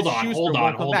on.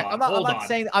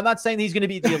 I'm not saying he's going to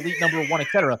be the elite number one,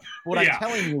 etc. What I'm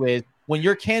telling you is, when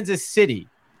you're Kansas City,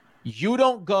 you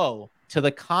don't go to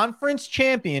the conference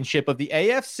championship of the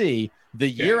AFC the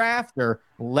year after,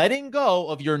 letting go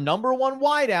of your number one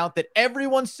wideout that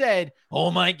everyone said,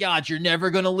 oh my God, you're never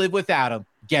going to live without him.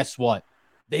 Guess what?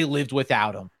 They lived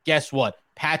without him. Guess what?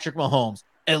 Patrick Mahomes,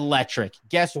 electric.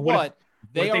 Guess what?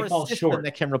 They are a system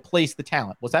that can replace the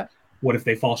talent. What's that? What if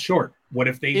they fall short? What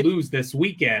if they lose this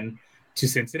weekend to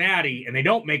Cincinnati and they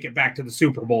don't make it back to the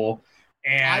Super Bowl?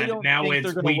 And now we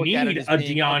need a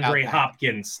DeAndre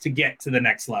Hopkins to get to the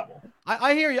next level.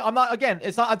 I hear you.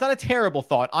 It's not a terrible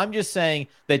thought. I'm just saying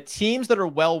that teams that are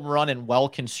well run and well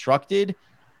constructed,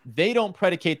 they don't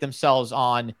predicate themselves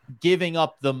on giving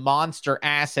up the monster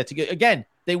assets. Again,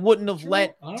 they wouldn't have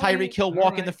let Tyreek Hill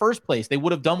walk in the first place. They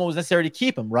would have done what was necessary to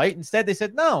keep him, right? Instead, they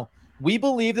said, no, we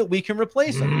believe that we can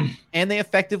replace him. And they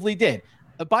effectively did.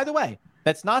 By the way,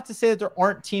 that's not to say that there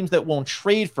aren't teams that won't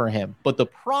trade for him. But the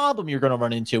problem you're going to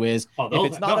run into is if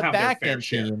it's not a back-end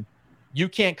team, you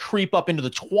can't creep up into the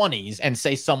 20s and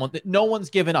say someone that no one's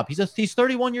given up. He's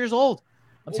 31 years old.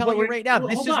 I'm telling you right now,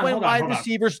 this is when wide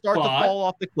receivers start to fall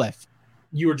off the cliff.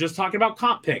 You were just talking about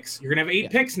comp picks. You're going to have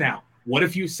 8 picks now. What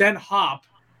if you send Hop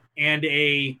and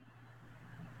the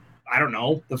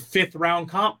 5th round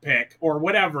comp pick or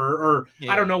whatever, or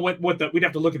I don't know what we'd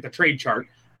have to look at the trade chart.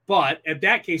 But in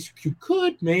that case, you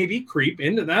could maybe creep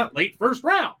into that late first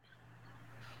round.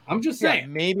 I'm just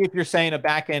saying. Maybe if you're saying a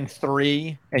back end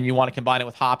 3 and you want to combine it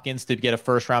with Hopkins to get a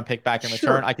first round pick back in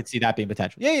return, I could see that being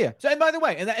potential. Yeah. So, and by the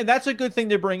way, and that's a good thing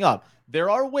to bring up. There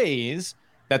are ways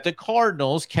that the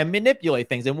Cardinals can manipulate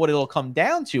things. And what it'll come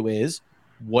down to is,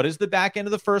 what does the back end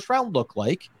of the first round look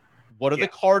like? What are the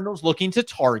Cardinals looking to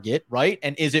target, right?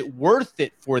 And is it worth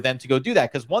it for them to go do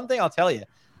that? Because one thing I'll tell you,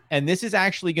 and this is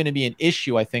actually going to be an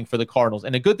issue, I think, for the Cardinals,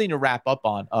 and a good thing to wrap up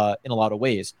on in a lot of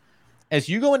ways. As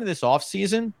you go into this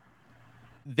offseason,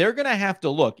 they're going to have to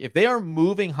look. If they are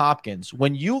moving Hopkins,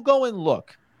 when you go and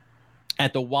look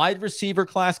at the wide receiver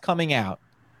class coming out,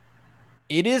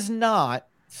 it is not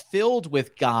filled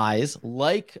with guys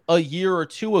like a year or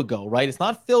two ago, right? It's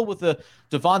not filled with the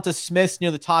Devonta Smiths near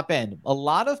the top end. A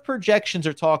lot of projections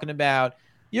are talking about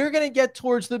you're going to get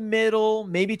towards the middle,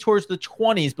 maybe towards the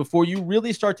 20s before you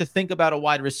really start to think about a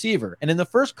wide receiver. And in the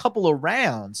first couple of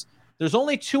rounds, there's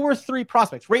only 2 or 3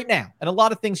 prospects right now. And a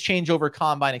lot of things change over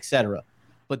combine, etc.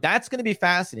 But that's going to be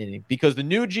fascinating because the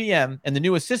new GM and the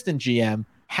new assistant GM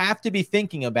have to be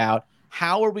thinking about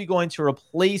how are we going to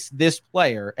replace this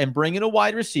player and bring in a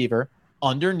wide receiver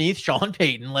underneath Sean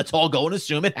Payton. Let's all go and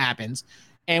assume it happens.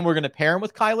 And we're going to pair him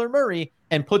with Kyler Murray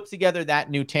and put together that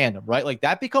new tandem, right? Like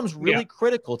that becomes really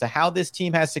critical to how this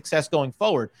team has success going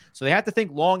forward. So they have to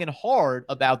think long and hard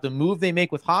about the move they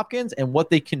make with Hopkins and what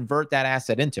they convert that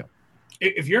asset into.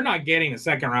 If you're not getting a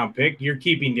second round pick, you're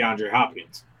keeping DeAndre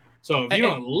Hopkins. So if you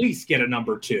don't at least get a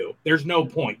number 2, there's no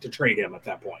point to trade him at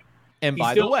that point. And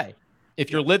by the way,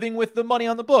 if you're living with the money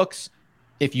on the books,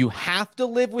 if you have to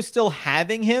live with still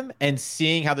having him and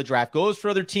seeing how the draft goes for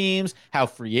other teams, how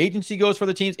free agency goes for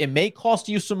other teams, it may cost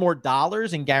you some more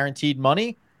dollars in guaranteed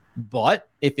money. But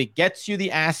if it gets you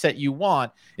the asset you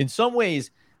want, in some ways,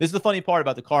 this is the funny part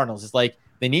about the Cardinals. It's like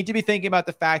they need to be thinking about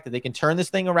the fact that they can turn this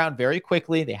thing around very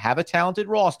quickly. They have a talented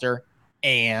roster.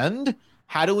 And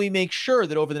how do we make sure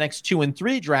that over the next 2 and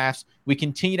 3 drafts, we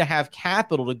continue to have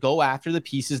capital to go after the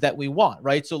pieces that we want,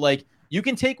 right? So like, you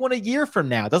can take one a year from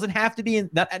now. It doesn't have to be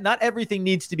not everything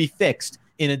needs to be fixed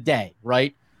in a day,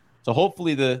 right? So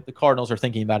hopefully the Cardinals are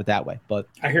thinking about it that way. But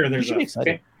I hear there's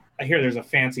a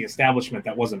fancy establishment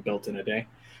that wasn't built in a day.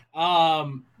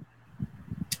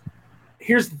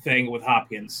 Here's the thing with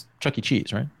Hopkins. Chuck E.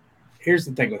 Cheese, right? Here's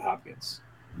the thing with Hopkins.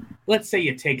 Let's say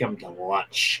you take him to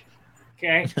lunch,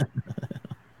 okay?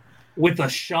 With a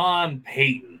Sean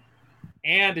Payton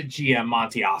and a GM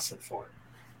Monty Ossenfort.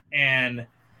 And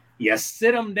you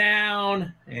sit them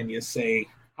down and you say,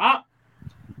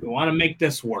 we want to make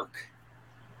this work.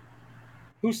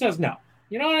 Who says no?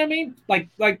 You know what I mean? Like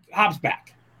Hop's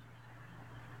back.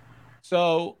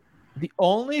 So the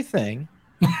only thing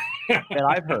that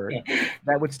I've heard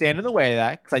that would stand in the way of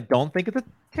that, because I don't think it's a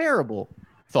terrible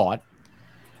thought,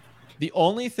 the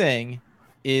only thing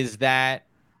is that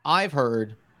I've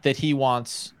heard that he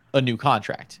wants a new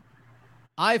contract.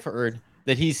 I've heard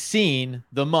that he's seen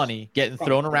the money getting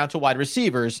thrown around to wide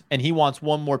receivers, and he wants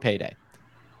one more payday.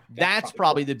 That's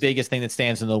probably the biggest thing that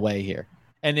stands in the way here.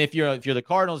 And if you're the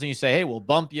Cardinals and you say, hey, we'll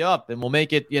bump you up and we'll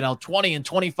make it, 20 and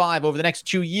 25 over the next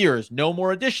 2 years, no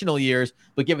more additional years,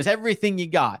 but give us everything you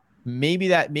got. Maybe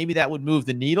that would move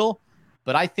the needle,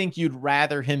 but I think you'd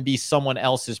rather him be someone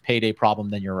else's payday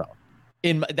problem than your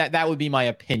own. That would be my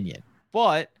opinion.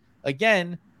 But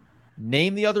again,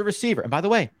 name the other receiver. And by the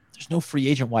way, there's no free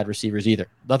agent wide receivers either.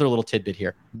 Another little tidbit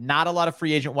here. Not a lot of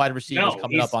free agent wide receivers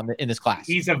coming up in this class.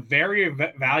 He's a very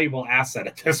valuable asset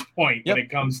at this point when it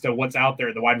comes to what's out there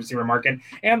in the wide receiver market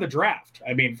and the draft.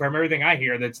 I mean, from everything I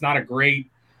hear, it's not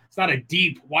a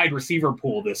deep wide receiver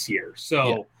pool this year.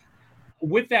 So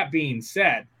with that being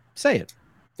said, say it.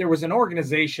 There was an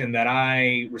organization that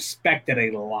I respected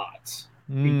a lot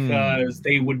because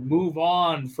they would move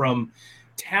on from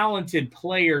talented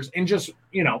players and just,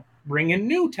 bring in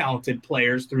new talented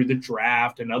players through the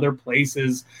draft and other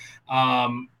places.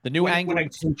 The New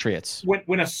England Patriots.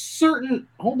 When a certain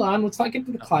hold on, let's not get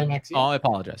to the climax here. Oh, I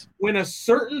apologize. When a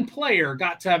certain player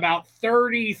got to about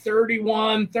 30,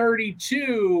 31,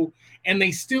 32, and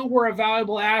they still were a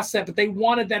valuable asset, but they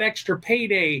wanted that extra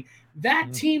payday,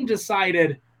 that team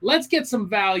decided, let's get some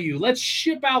value. Let's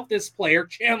ship out this player,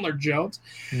 Chandler Jones,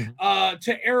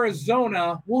 to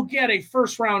Arizona. We'll get a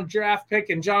first-round draft pick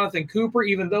in Jonathan Cooper,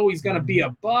 even though he's going to be a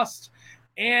bust,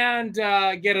 and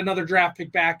get another draft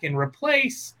pick back and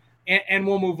replace, and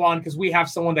we'll move on because we have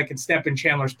someone that can step in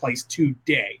Chandler's place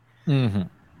today. When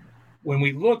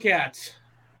we look at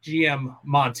GM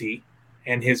Monty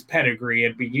and his pedigree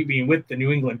and being with the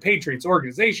New England Patriots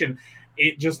organization,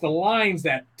 it just aligns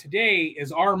that today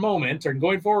is our moment, or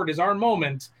going forward is our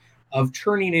moment of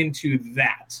turning into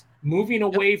that. Moving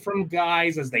away from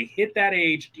guys as they hit that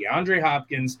age, DeAndre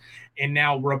Hopkins, and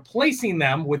now replacing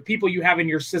them with people you have in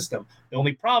your system. The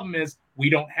only problem is we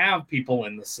don't have people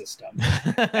in the system.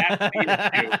 That's the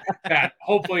issue that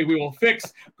hopefully we will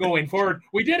fix going forward.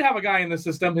 We did have a guy in the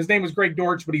system. His name was Greg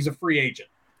Dortch, but he's a free agent.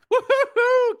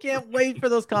 Woo-hoo-hoo! Can't wait for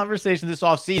those conversations this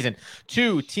offseason.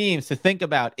 2 teams to think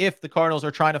about if the Cardinals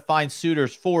are trying to find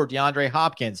suitors for DeAndre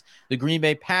Hopkins. The Green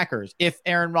Bay Packers, if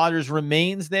Aaron Rodgers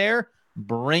remains there,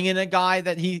 bring in a guy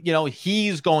that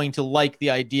he's going to like the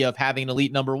idea of having an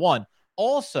elite number 1.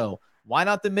 Also, why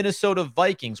not the Minnesota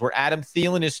Vikings, where Adam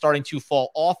Thielen is starting to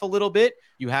fall off a little bit?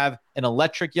 You have an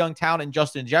electric young talent in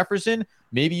Justin Jefferson.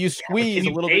 Maybe you squeeze a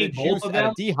little bit of juice out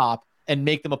of D-Hop and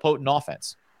make them a potent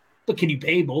offense. But can you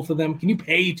pay both of them? Can you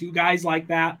pay 2 guys like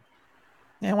that?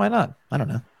 Yeah, why not? I don't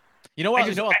know. You know what?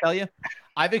 I'll tell you.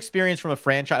 I've experienced from a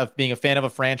franchise of being a fan of a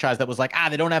franchise that was like,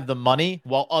 they don't have the money,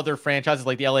 while other franchises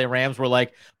like the LA Rams were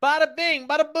like, bada bing,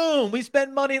 bada boom. We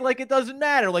spend money like it doesn't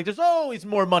matter. Like there's always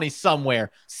more money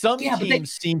somewhere. Some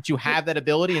teams seem to have that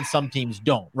ability and some teams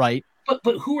don't, right?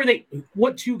 But who are they?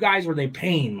 What 2 guys were they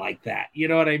paying like that? You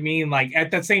know what I mean? Like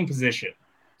at that same position.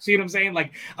 See what I'm saying?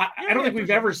 Like, I don't think we've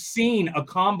ever seen a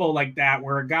combo like that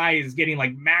where a guy is getting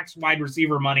like max wide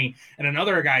receiver money and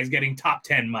another guy is getting top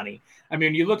 10 money. I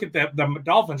mean, you look at the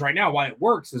Dolphins right now, why it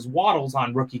works is Waddle's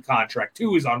on rookie contract.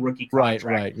 2 is on rookie contract.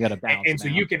 Right. You got to balance. And so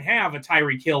you can have a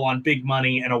Tyreek Hill on big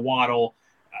money and a Waddle.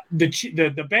 The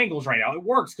Bengals right now, it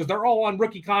works because they're all on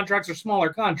rookie contracts or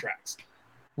smaller contracts.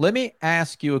 Let me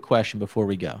ask you a question before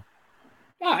we go.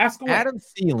 Ask away. Adam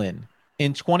Thielen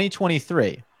in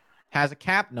 2023 has a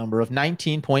cap number of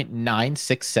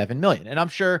 $19.967 million. And I'm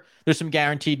sure there's some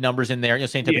guaranteed numbers in there,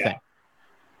 same type of thing.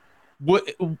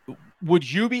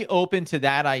 Would you be open to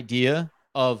that idea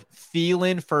of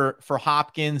Thielen for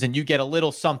Hopkins and you get a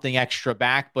little something extra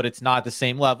back, but it's not the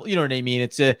same level? You know what I mean?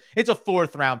 It's a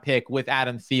 4th round pick with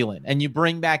Adam Thielen, and you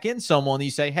bring back in someone and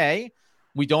you say, hey,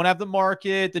 we don't have the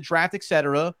market, the draft,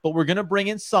 etc., but we're going to bring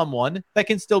in someone that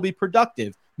can still be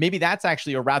productive. Maybe that's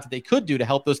actually a route that they could do to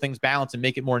help those things balance and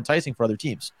make it more enticing for other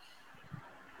teams.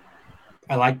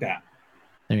 I like that.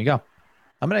 There you go.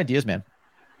 I'm an ideas man.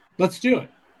 Let's do it.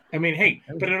 I mean, hey,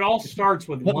 but it all starts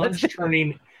with lunch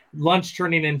turning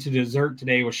into dessert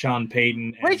today with Sean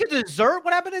Payton. Wait, to dessert?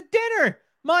 What happened to dinner?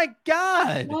 My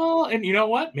God. Well, and you know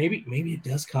what? Maybe it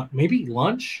does come. Maybe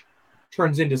lunch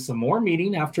turns into some more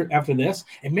meeting after this,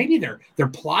 and maybe they're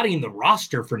plotting the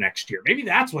roster for next year. Maybe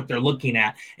that's what they're looking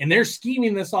at, and they're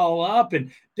scheming this all up and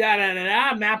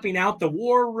mapping out the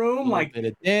war room. Like bit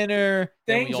of dinner,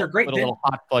 things are great. A little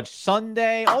hot fudge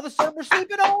sundae. All of a sudden, we're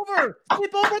sleeping over.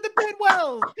 Sleep over at the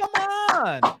Bidwells. Come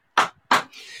on.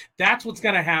 That's what's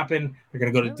going to happen. They're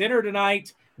going to go to dinner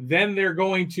tonight. Then they're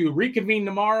going to reconvene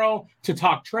tomorrow to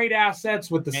talk trade assets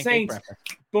with the Saints.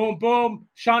 Boom, boom.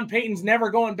 Sean Payton's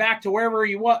never going back to wherever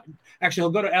he was. Actually,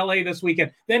 he'll go to LA this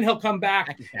weekend. Then he'll come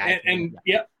back and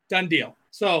yep, done deal.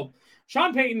 So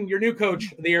Sean Payton, your new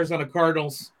coach of the Arizona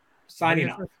Cardinals, signing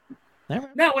off.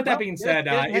 Now, with that being said,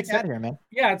 it's out here, man.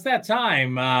 Yeah, it's that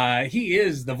time. He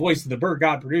is the voice of the Bird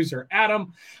God producer,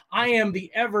 Adam. I am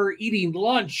the ever eating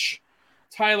lunch,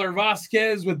 Tyler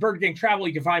Vasquez with Bird Gang Travel.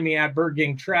 You can find me at Bird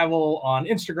Gang Travel on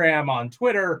Instagram, on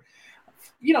Twitter.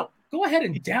 Go ahead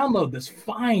and download this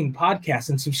fine podcast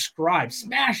and subscribe.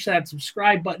 Smash that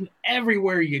subscribe button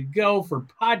everywhere you go for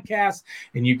podcasts.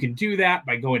 And you can do that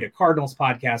by going to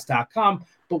cardinalspodcast.com.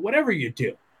 But whatever you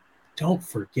do, don't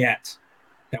forget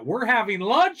that we're having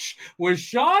lunch with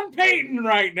Sean Payton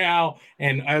right now.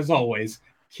 And as always,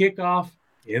 kickoff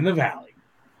in the valley.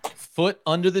 Foot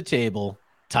under the table,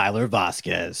 Tyler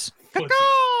Vasquez. We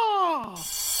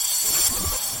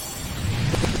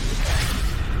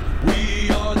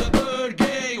are the Bird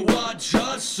Gang, watch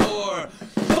us soar.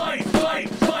 Fight, fight,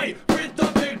 fight, with the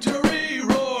victory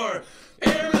roar.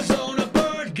 Arizona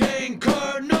Bird Gang,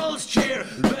 Cardinals cheer.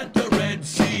 Let the Red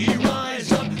Sea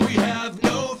rise up, we have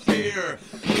no fear.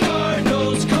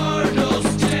 Cardinals,